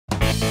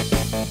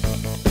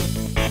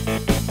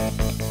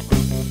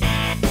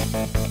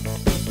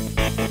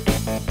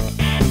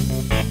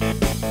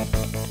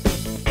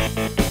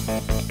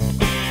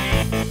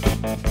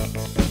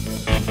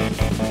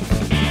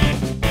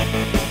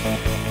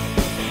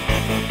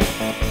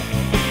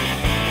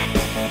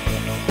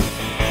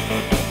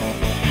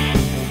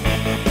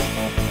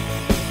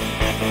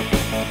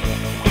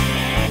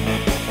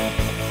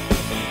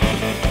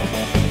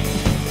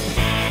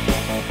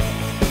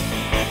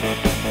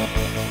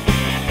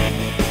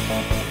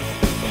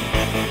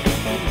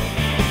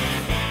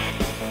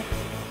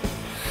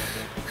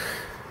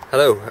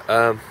Hello,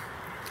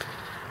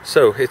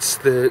 so it's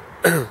the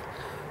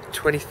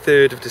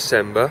 23rd of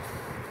December.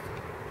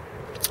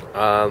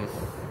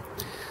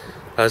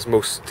 As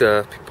most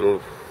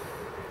people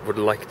would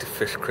like to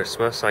fish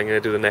Christmas, I'm going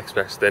to do the next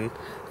best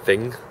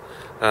thing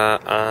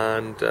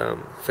and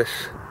fish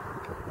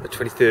the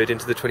 23rd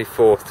into the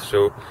 24th,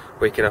 so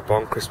waking up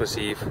on Christmas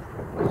Eve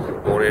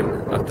morning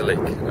at the lake.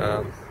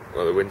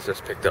 Well, the wind's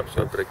just picked up,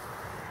 so I better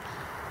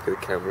get the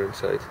camera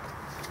inside.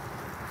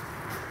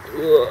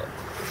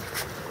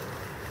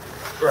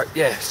 Right,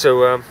 yeah,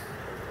 so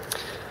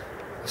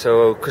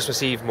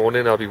Christmas Eve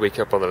morning I'll be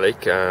waking up on the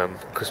lake.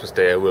 Christmas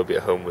Day I will be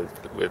at home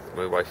with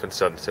my wife and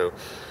son, so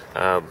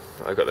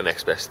I've got the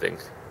next best thing.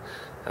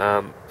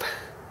 I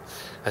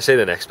say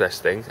the next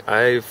best thing.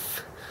 I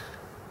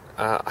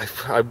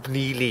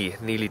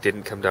nearly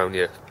didn't come down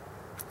here.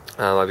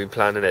 I've been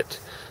planning it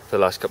for the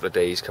last couple of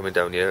days, coming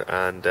down here,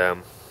 and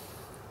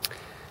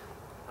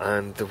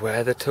the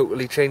weather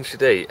totally changed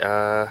today.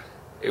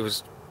 It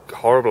was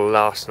horrible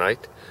last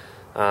night.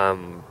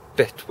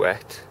 Bit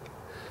wet.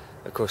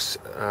 Of course,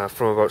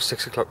 from about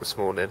 6 o'clock this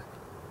morning,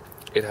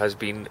 it has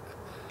been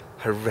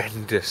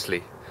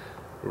horrendously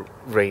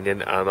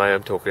raining, and I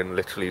am talking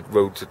literally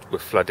roads were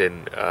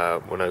flooding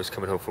when I was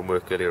coming home from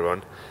work earlier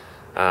on,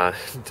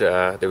 and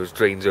there was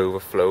drains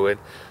overflowing.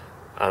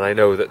 And I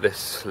know that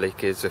this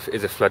lake is a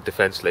flood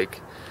defence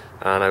lake,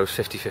 and I was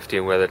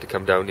 50-50 on whether to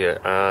come down here,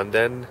 and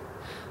then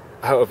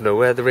out of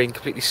nowhere the rain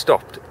completely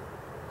stopped.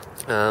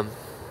 So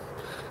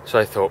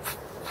I thought,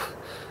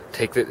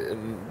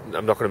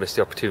 I'm not going to miss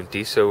the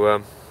opportunity,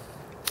 so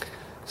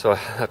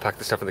I packed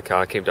the stuff in the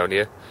car, came down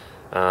here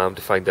to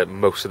find that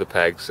most of the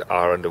pegs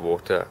are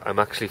underwater. I'm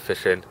actually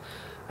fishing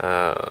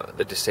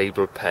the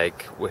disabled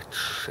peg,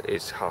 which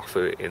is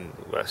halfway in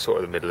sort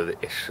of the middle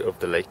of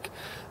the lake,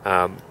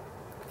 and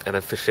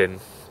I'm fishing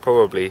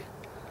probably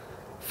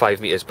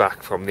 5 meters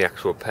back from the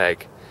actual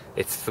peg.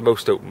 It's the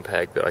most open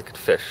peg that I could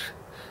fish.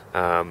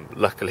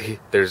 Luckily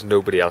there's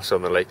nobody else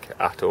on the lake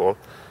at all,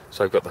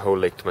 so I've got the whole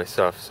lake to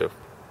myself, so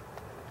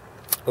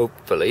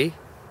hopefully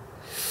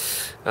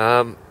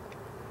I'll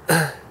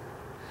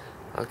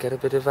get a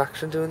bit of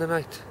action during the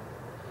night.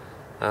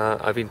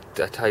 I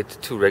tied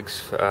 2 rigs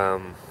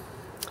for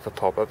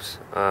pop-ups.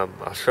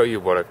 I'll show you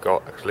what I've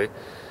got actually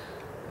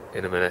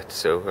in a minute.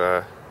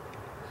 So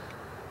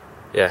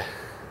yeah,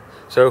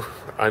 so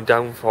I'm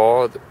down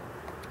for the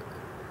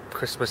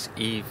Christmas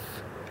Eve,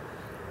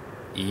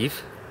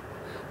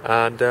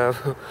 and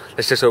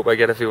let's just hope I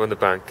get a few on the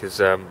bank,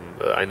 because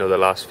I know the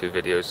last few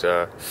videos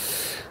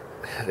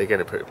they're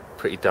getting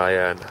pretty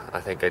dire, and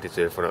I think I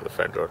deserve one at the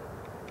friend rod.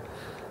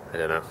 I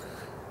don't know.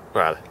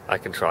 Well, I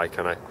can try,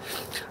 can I?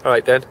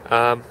 Alright then,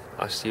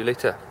 I'll see you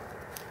later.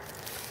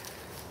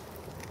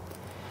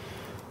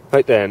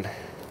 Right then,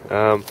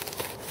 got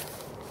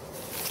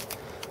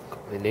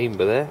my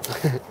number there.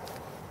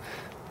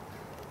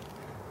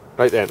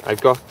 Right then,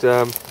 I've got,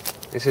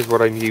 this is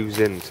what I'm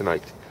using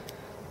tonight.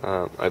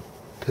 I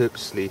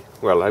purposely,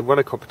 well, I won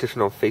a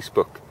competition on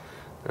Facebook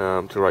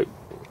to write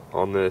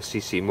on the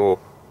CC More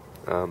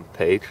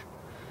page,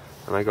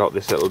 and I got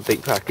this little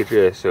bait package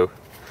here, so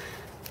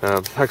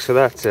thanks for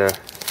that. So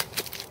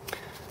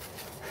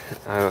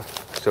I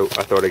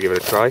thought I'd give it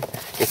a try.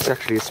 It's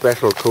actually a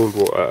special cold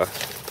water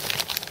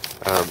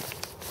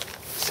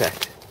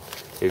set.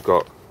 You've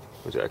got,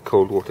 was it a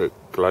cold water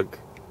glug,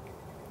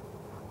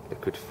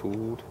 liquid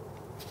food,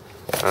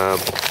 then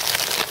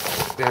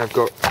I've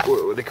got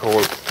what they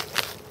call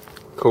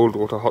cold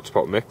water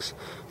hotspot mix,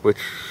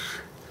 which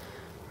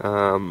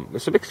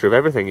it's a mixture of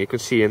everything. You can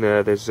see in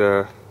there there's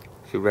a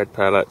few red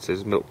pellets,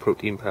 there's milk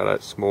protein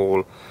pellets,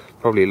 small,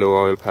 probably low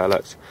oil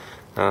pellets,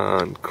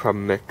 and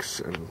crumb mix,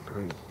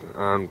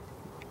 and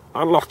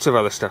lots of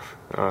other stuff.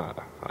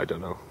 I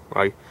don't know.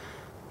 I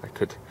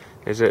could.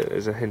 There's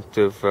a hint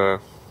of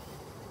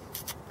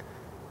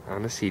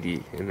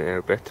aniseed in there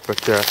a bit,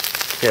 but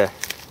yeah.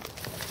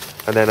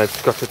 And then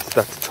I've got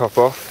that to top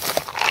off.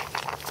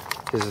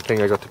 This is the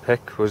thing I got to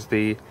pick, was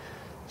the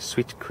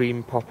sweet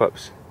cream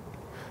pop-ups.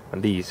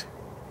 And these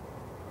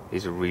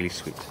are really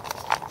sweet.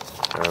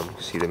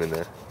 See them in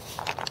there.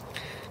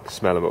 You can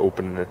smell them.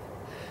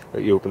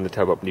 You open the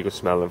tub up and you can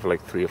smell them for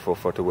like 3 or 4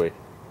 foot away.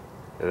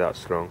 They're that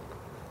strong.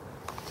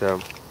 So,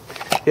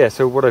 yeah.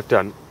 So what I've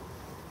done,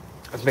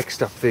 I've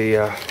mixed up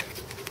the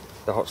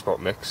hotspot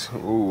mix.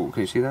 Ooh,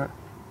 can you see that?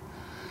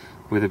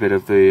 With a bit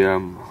of the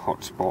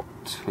hotspot,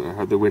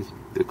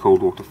 the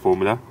cold water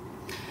formula,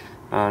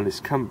 and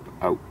it's come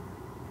out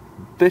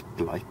a bit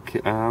like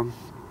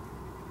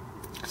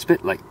it's a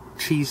bit like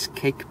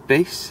cheesecake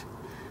base,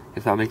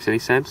 if that makes any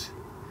sense.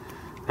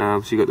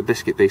 So you got the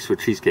biscuit base for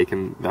cheesecake,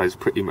 and that is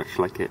pretty much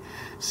like it.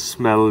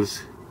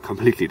 Smells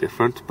completely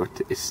different,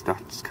 but it's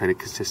that kind of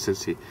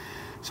consistency.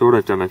 So what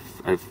I've done,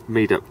 I've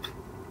made up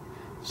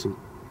some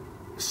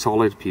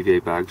solid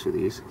PVA bags with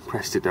these,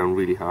 pressed it down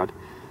really hard,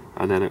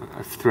 and then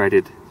I've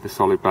threaded the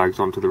solid bags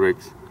onto the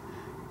rigs,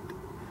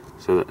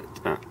 so that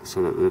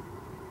the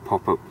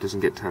pop-up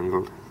doesn't get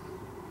tangled.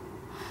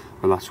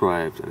 Well, that's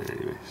why I've done it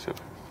anyway.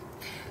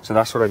 So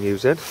that's what I'm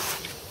using.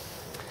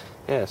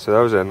 Yeah, so that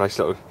was a nice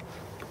little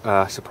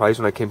surprised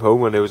when I came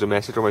home and there was a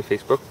message on my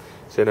Facebook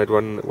saying I'd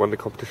won the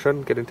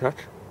competition, get in touch.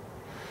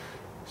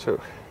 So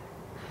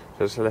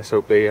let's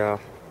hope they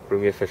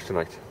bring me a fish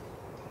tonight.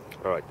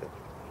 Alright then.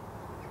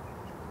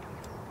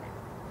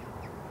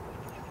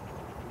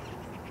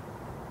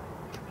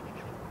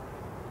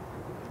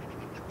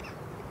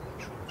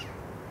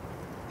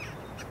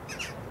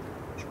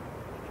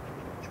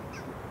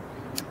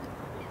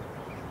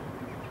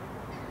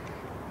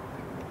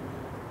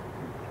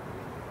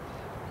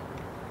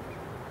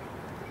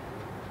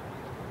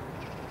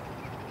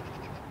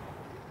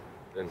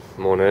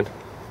 Morning.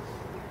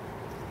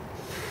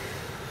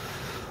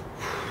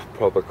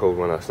 Proper cold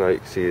one last night. You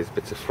can see there's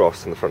bits of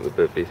frost in the front of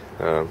the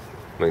bivvy,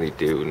 mainly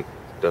dew and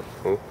stuff.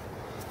 Oh,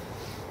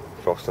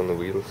 frost on the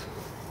wheels.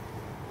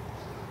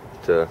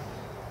 But,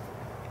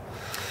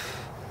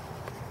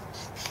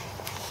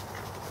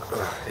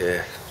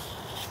 yeah,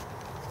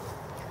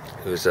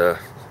 it was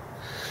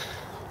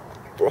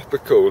proper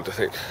cold. I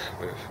think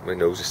my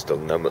nose is still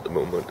numb at the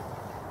moment.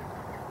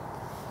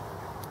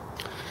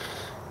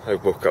 I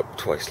woke up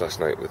twice last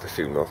night with a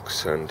few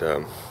knocks, and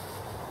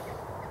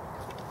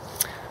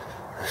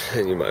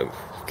you might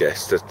have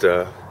guessed that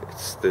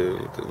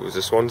it was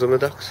the swans and the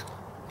ducks,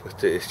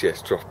 but it's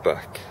just dropped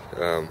back.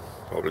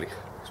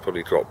 It's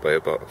probably dropped by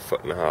about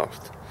 1.5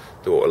 feet,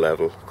 the water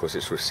level. Of course,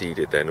 it's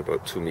receded then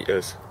about 2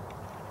 meters.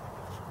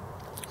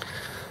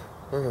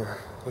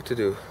 What to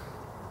do?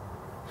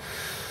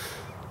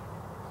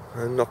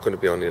 I'm not going to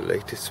be on here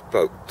late. It's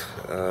about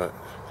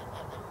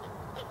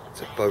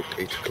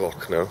 8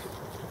 o'clock now.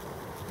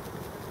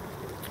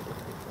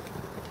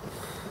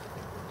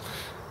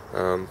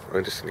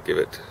 I'm just going to give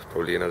it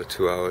probably another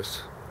 2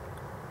 hours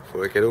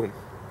before I get home.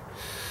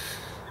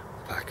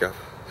 Back up.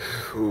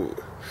 Ooh,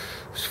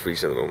 it's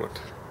freezing at the moment.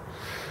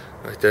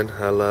 Right then,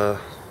 I'll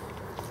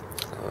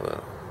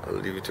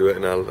leave you to it,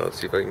 and I'll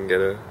see if I can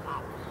get a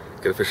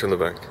fish on the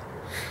bank.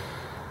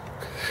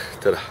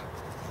 Ta-da.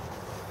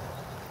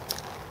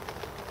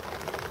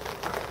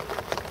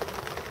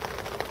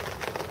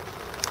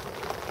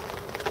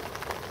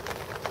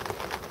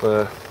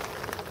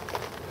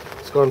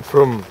 It's gone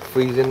from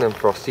freezing and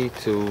frosty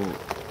to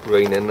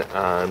raining,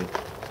 and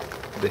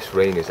this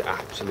rain is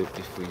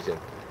absolutely freezing.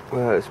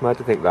 Well, it's mad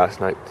to think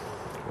last night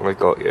when I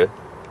got here,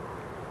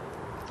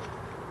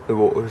 the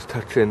water was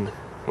touching,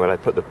 well, I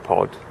put the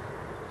pod,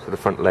 so the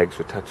front legs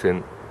were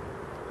touching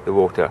the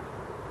water,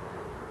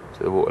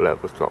 so the water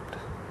levels dropped.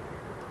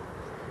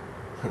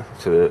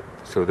 so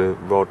the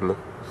rod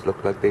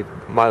look like they're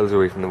miles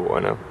away from the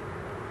water now.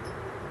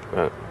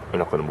 I'm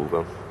not going to move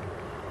them.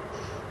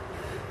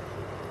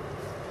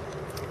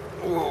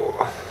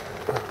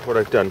 What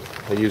I've done,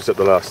 I used up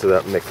the last of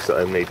that mix that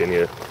I made in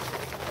here,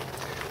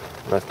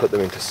 and I've put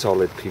them into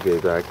solid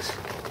PVA bags.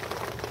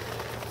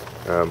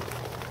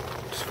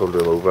 Just folded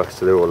them over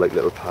so they're all like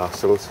little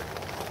parcels,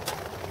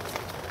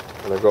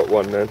 and I've got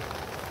one then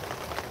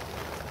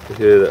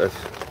here that I've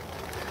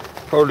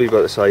probably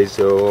about the size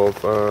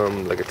of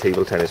like a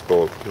table tennis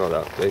ball, not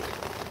that big,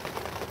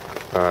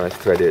 and I've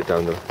threaded it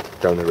down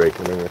the rig,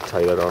 and I'm going to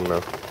tie that on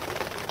now.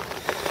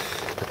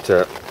 But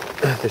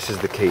this is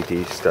the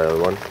KD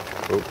style one.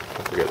 Oh,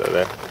 don't forget that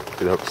there.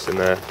 See the hooks in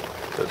there,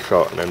 little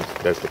shot, and then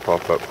there's the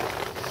pop up.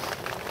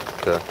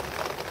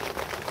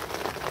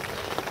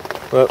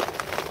 Well,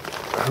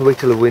 I'll wait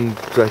till the wind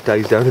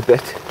dies down a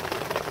bit.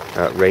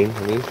 Rain,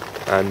 I mean,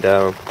 and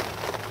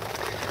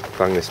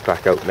bang this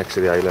back out next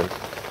to the island.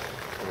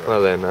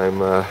 Well then, I'm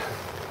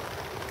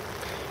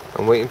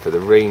waiting for the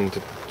rain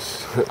to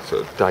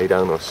sort of die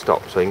down or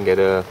stop so I can get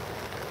a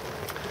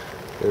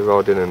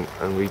rod in and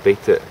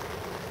rebait it.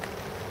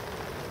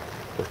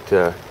 But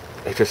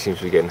it just seems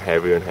to be getting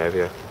heavier and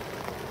heavier.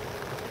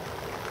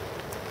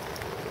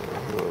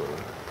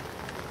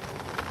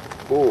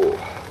 Oh,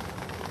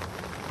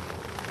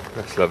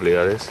 that's lovely,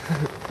 that is.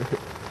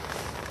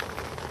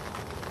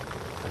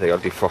 I think I'll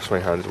defrost my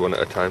hands one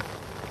at a time.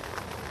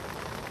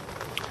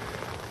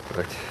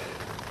 Right.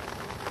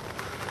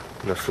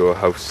 I'm not sure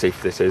how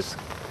safe this is.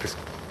 Just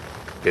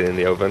getting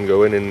the oven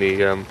going in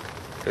the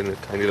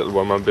tiny little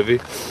one-man bivvy.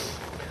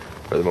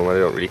 But at the moment I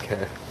don't really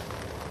care.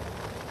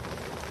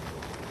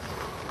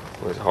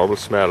 There's a horrible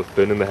smell,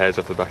 burning the hairs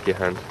off the back of your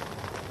hand.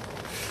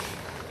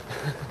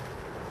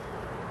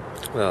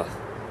 Well,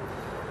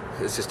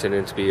 this has turned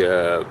out to be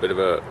a bit of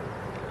a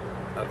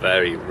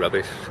very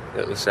rubbish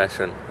little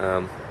session.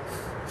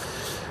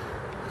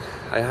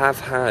 I have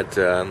had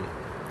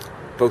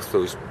both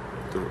those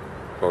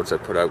rods I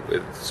put out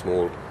with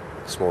small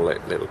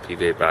little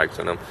PVA bags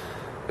on them,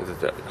 with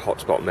the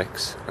hotspot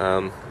mix.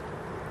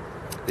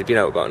 They've been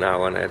out about an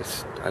hour, and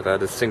I've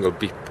had a single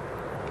beep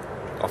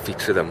off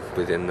each of them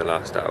within the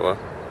last hour,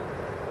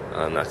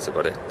 and that's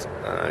about it.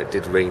 It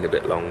did rain a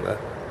bit longer.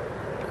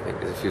 I think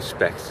there's a few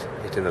specks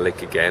hitting the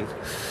lake again.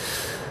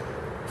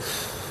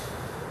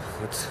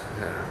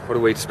 What a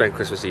way to spend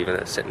Christmas Eve,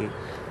 and sitting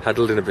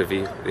huddled in a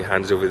bivvy with your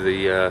hands over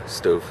the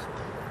stove.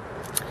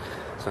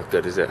 It's not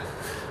good, is it?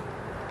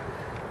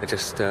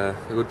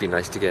 It would be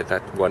nice to get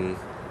that one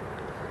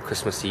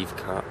Christmas Eve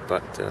carp,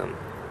 but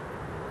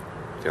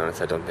To be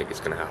honest, I don't think it's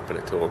going to happen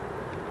at all.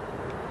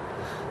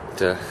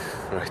 But,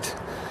 right,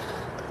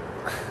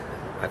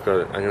 I'm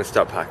going to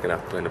start packing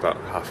up in about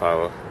half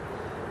hour,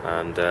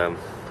 and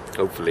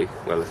hopefully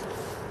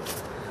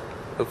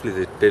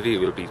the bivvy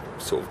will be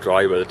sort of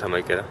dry by the time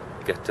I get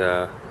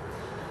that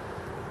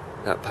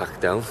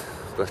packed down,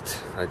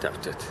 but I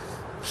doubt it.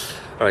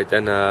 Alright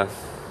then, I'll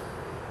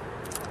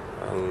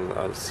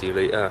see you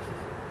later,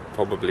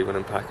 probably when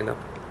I'm packing up.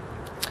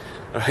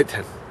 Alright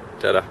then,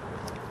 ta-da.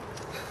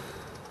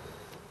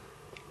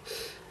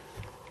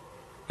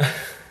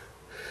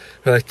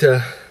 Right,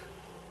 I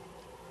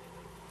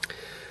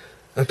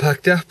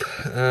packed up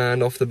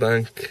and off the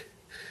bank.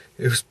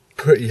 It was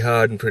pretty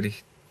hard and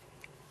pretty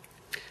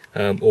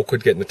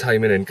awkward getting the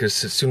timing in,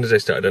 because as soon as I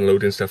started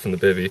unloading stuff from the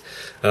bivvy,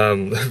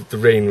 the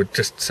rain would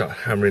just start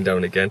hammering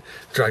down again,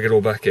 drag it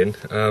all back in.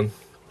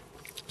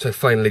 So I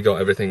finally got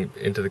everything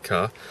into the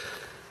car.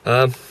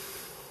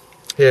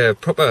 Yeah,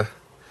 proper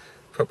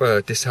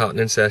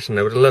disheartening session.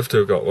 I would have loved to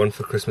have got one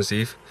for Christmas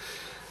Eve,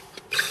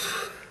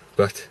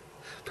 but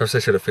perhaps I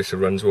should have fished a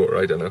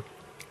Runswater, I don't know.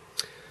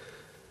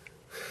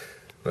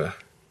 Well,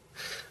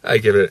 I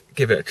give it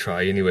a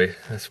try anyway.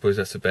 I suppose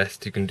that's the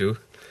best you can do.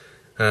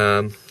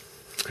 I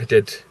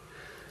did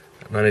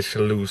manage to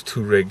lose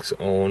 2 rigs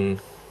on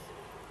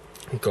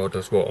God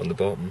knows what on the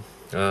bottom.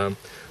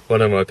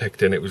 One of them I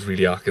picked in, it was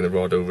really arcing the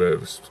rod over. I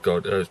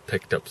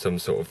picked up some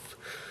sort of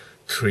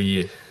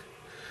tree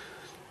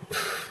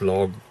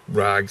log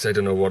rags. I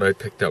don't know what I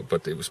picked up,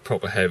 but it was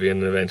proper heavy,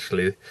 and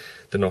eventually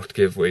the knot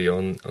gave way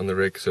on the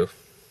rig. So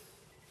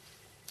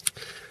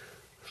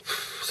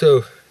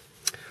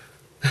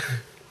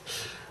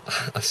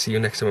I'll see you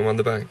next time I'm on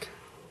the bank.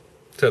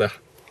 Ta-da.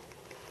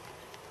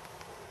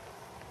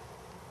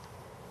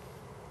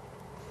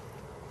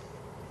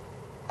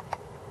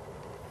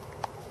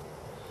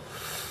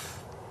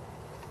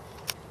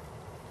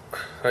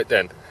 Right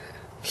then.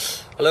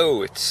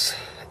 Hello, I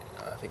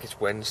think it's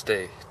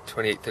Wednesday,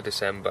 28th of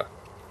December.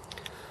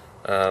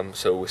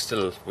 So we're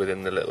still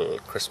within the little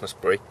Christmas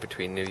break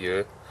between New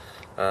Year.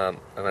 I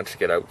managed to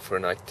get out for a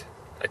night.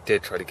 I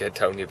did try to get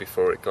down here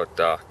before it got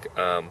dark.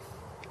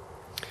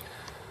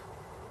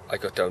 I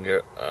got down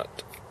here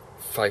at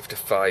 5 to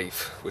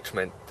 5, which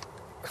meant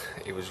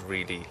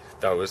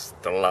that was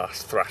the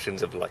last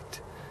thrashings of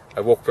light.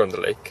 I walked around the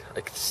lake.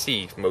 I could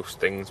see most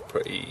things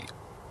pretty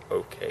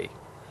okay.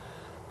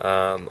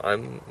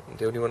 I'm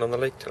the only one on the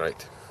lake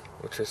tonight,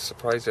 which is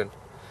surprising,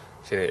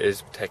 seeing it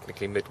is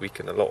technically midweek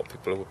and a lot of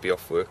people would be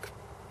off work.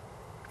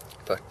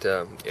 But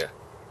yeah,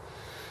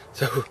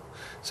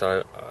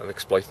 so I'm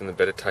exploiting the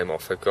bit of time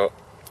off I've got,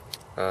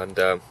 and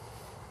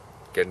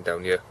getting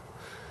down here.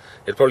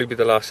 It'll probably be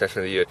the last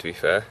session of the year, to be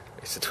fair.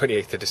 It's the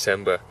 28th of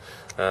December.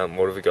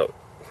 What have we got?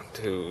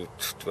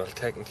 Well,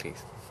 technically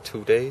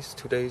 2 days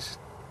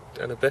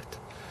and a bit.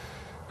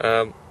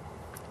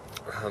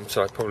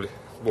 So I probably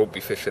won't be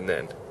fishing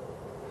then,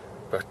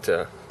 but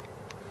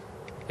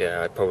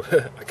yeah, I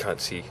can't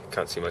see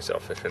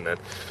myself fishing then.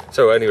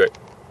 So anyway,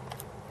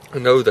 I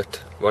know that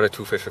 1 or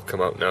 2 fish have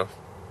come out now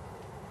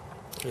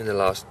in the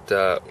last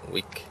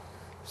week,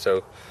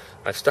 so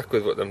I've stuck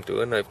with what I'm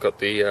doing. I've got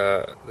the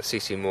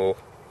CC Moore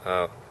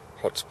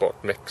hotspot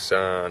mix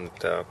and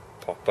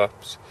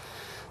pop-ups,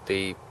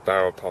 the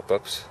barrel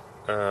pop-ups.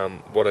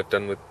 What I've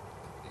done with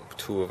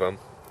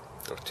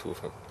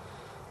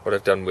what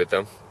I've done with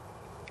them,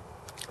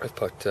 I've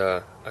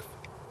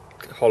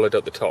hollowed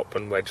out the top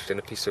and wedged in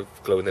a piece of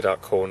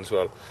glow-in-the-dark corn as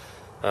well.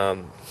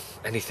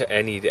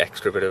 Any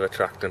extra bit of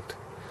attractant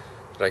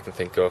that I can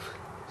think of.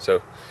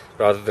 So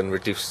rather than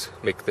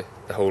make the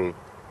whole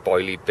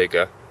boilie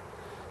bigger,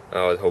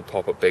 or the whole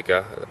pop-up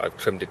bigger, I've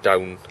trimmed it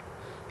down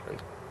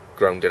and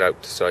ground it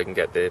out so I can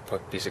get the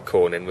piece of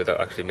corn in without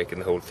actually making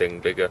the whole thing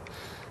bigger,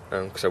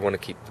 because I want to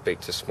keep the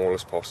baits as small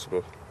as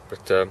possible.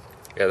 But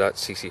yeah, that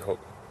CC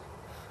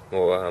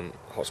Moore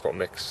hotspot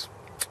mix,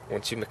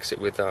 once you mix it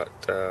with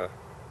that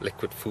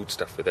liquid food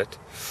stuff with it,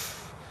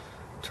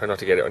 try not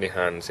to get it on your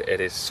hands. It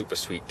is super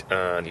sweet,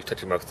 and you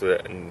touch your mouth with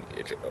it, and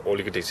all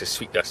you can do is just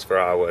sweetness for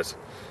hours.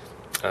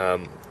 I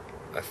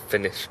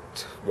finished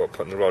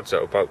putting the rods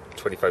out about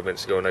 25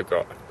 minutes ago, and I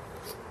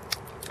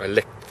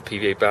licked the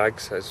PVA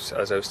bags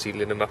as I was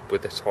sealing them up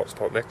with this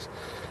hotspot mix,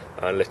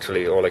 and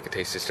literally all I could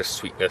taste is just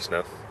sweetness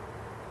now.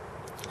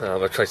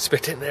 I tried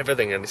spitting and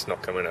everything, and it's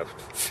not coming out.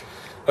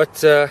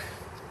 But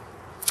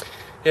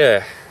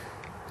yeah,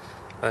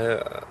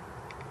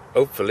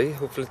 hopefully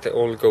they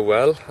all go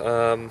well.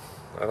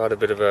 I've had a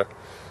bit of a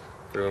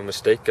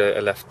mistake. I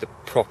left the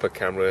proper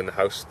camera in the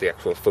house, the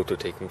actual photo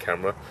taking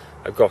camera.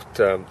 I've got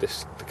the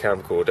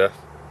camcorder,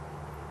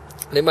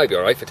 and it might be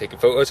alright for taking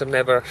photos. I've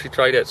never actually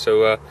tried it,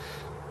 so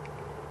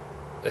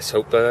let's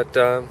hope that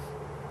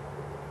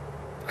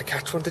I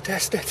catch one to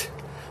test it.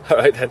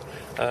 Alright then,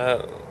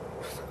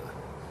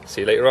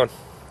 see you later on.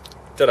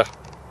 Ta-da.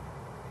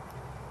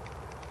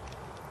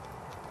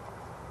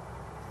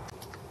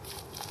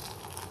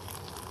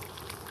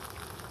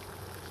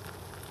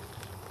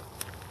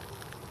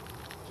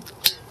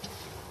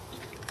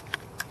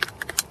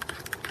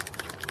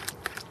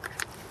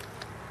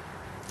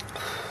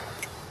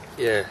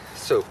 Yeah,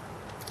 so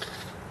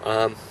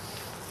I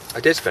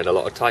did spend a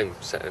lot of time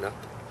setting up.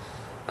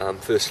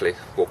 Firstly,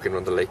 walking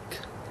around the lake,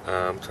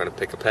 trying to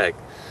pick a peg.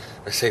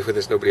 I say when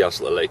there's nobody else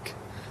at the lake,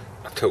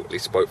 I'm totally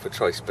spoilt for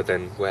choice, but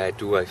then where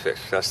do I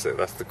fish? That's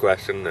the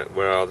question.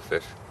 Where are the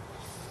fish?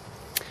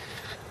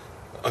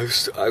 I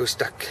was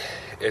stuck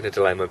in a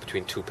dilemma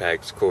between two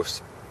pegs. Of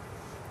course,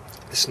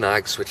 the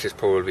snags, which is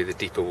probably the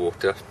deeper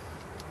water,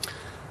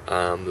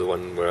 the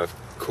one where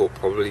I've caught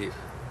probably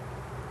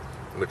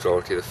the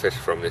majority of the fish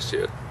from this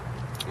year,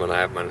 when I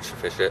have managed to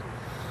fish it.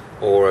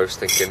 Or I was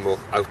thinking more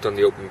out on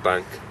the open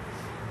bank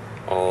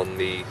on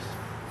the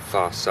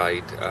far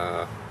side,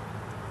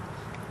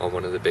 on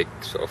one of the big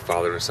sort of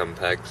father and son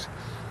pegs,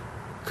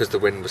 because the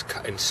wind was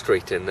cutting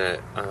straight in there,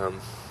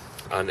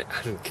 and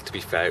to be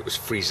fair, it was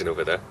freezing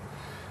over there,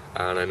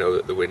 and I know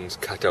that the wind's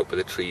cut out by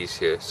the trees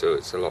here, so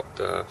it's a lot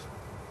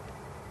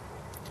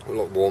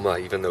warmer,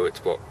 even though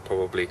it's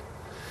probably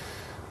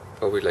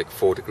like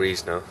 4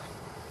 degrees now.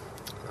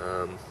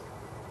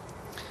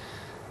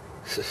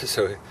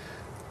 So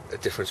the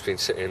difference between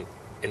sitting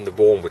in the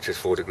warm, which is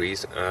 4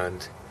 degrees,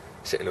 and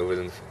sitting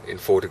over in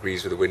 4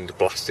 degrees with the wind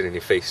blasting in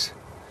your face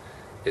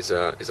is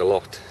a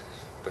lot.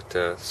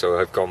 But so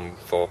I've gone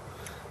for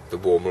the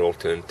warmer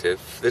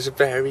alternative. There's a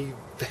very,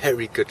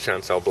 very good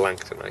chance I'll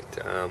blank tonight,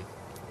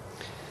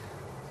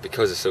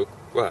 because it's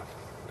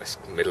it's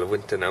middle of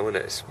winter now, and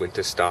it's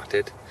winter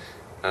started.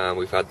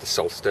 We've had the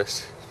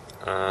solstice,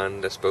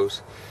 and I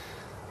suppose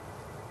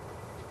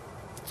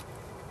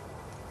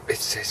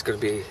it's going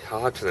to be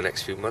hard for the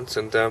next few months,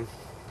 and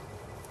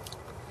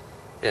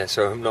yeah,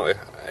 so I'm not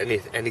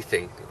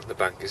anything on the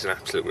bank is an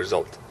absolute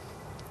result.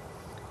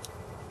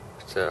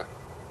 But,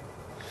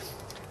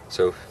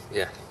 so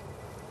yeah,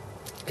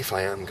 if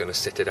I am going to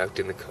sit it out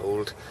in the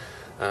cold,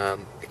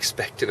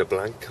 expecting a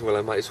blank, well,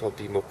 I might as well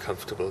be more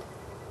comfortable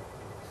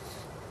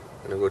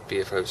than I would be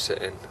if I was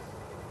sitting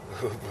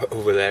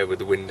over there with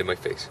the wind in my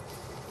face.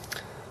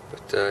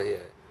 But yeah.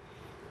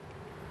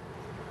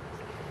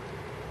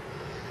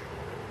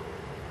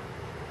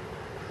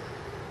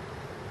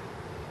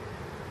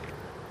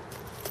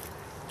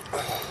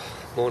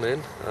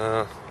 Morning.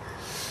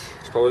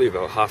 It's probably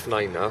about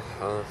 9:30 now.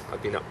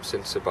 I've been up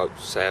since about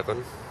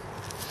 7.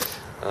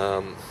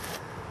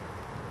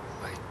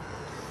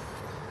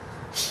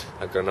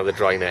 I've got another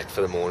dry net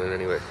for the morning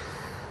anyway.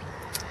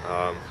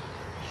 I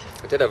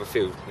did have a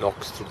few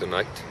knocks through the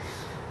night,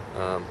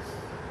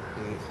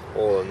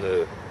 all on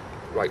the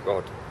right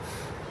rod,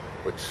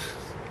 which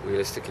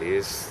realistically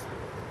is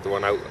the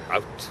one out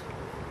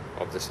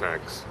of the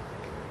snags,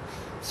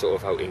 sort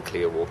of out in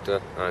clear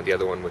water, and the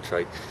other one, which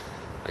I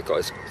got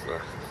is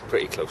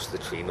pretty close to the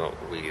tree, not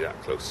really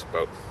that close,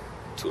 about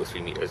 2 or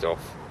 3 meters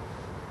off.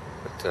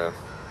 But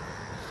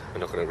I'm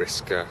not going to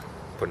risk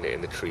putting it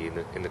in the tree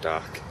in the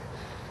dark.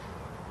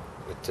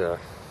 But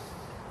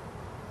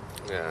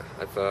yeah,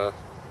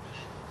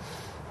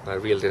 I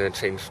reeled in and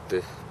changed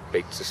the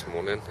baits this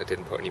morning. I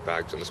didn't put any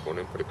bags on this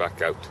morning, put it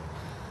back out,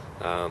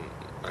 and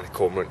a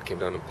cormorant came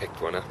down and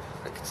picked one up.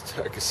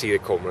 I could see the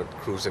cormorant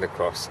cruising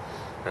across,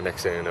 and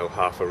next thing I know,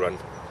 half a run.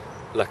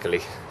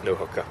 Luckily, no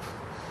hookup.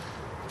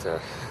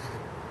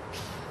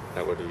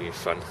 That would have been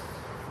fun.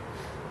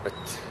 But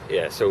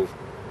yeah, so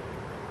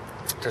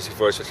just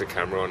before I switch the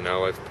camera on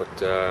now, I've put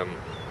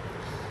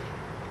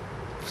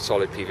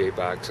solid PVA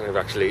bags, and I've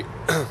actually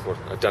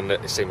I've done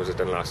the same as I've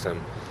done last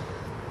time.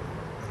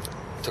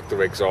 Took the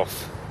rigs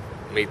off,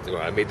 I made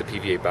the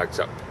PVA bags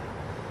up,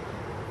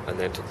 and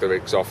then took the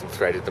rigs off and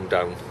threaded them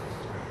down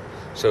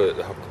so that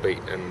the hook bait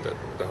and the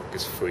hook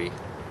is free.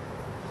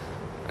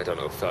 I don't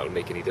know if that'll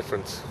make any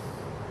difference,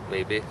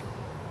 maybe.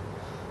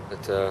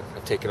 But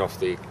I've taken off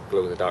the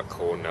glow-in-the-dark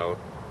horn now,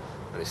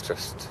 and it's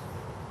just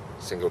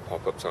single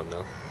pop-ups on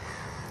now.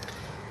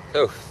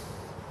 So,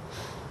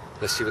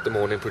 let's see what the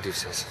morning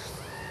produces.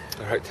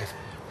 Alright then,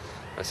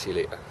 I'll see you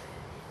later.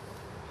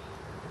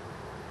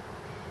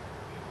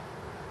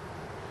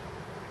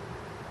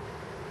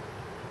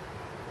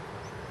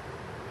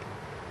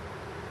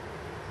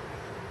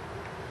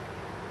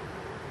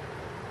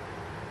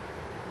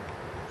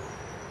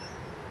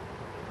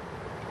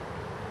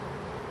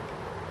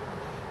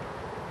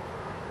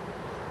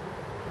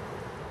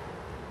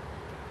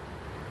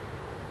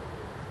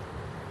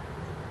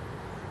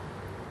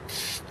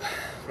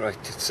 Right,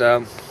 it's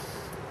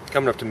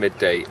coming up to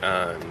midday,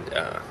 and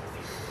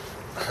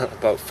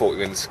about 40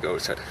 minutes ago it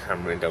started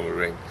hammering down the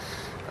ring.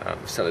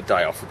 It's started to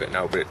die off a bit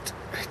now, but it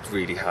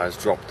really has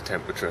dropped the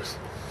temperatures.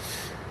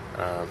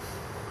 I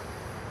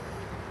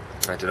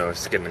don't know,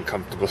 it's getting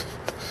uncomfortable.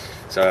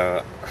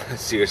 So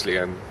seriously,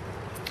 I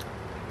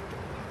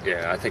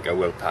think I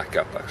will pack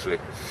up actually.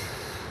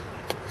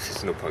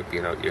 There's no point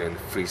being out here in the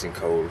freezing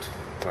cold.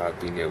 I've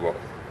been here,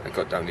 I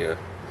got down here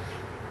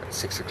at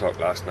 6 o'clock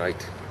last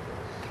night.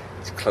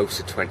 It's close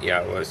to 20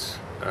 hours.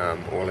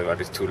 All I've had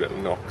is 2 little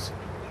knocks.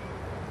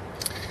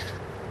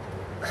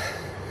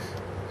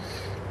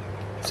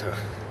 So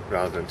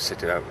rather than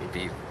sit it out and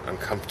be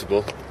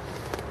uncomfortable,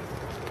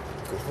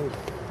 go home.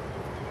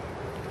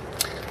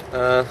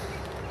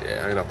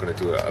 Yeah, I'm not going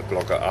to do a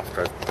vlog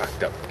after I've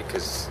packed up,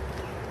 because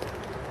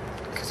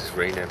it's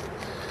raining.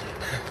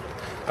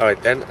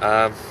 Alright then,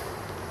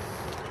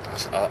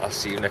 I'll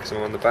see you next time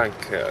I'm on the bank.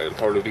 It'll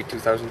probably be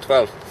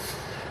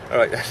 2012.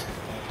 Alright then,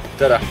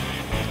 ta-da.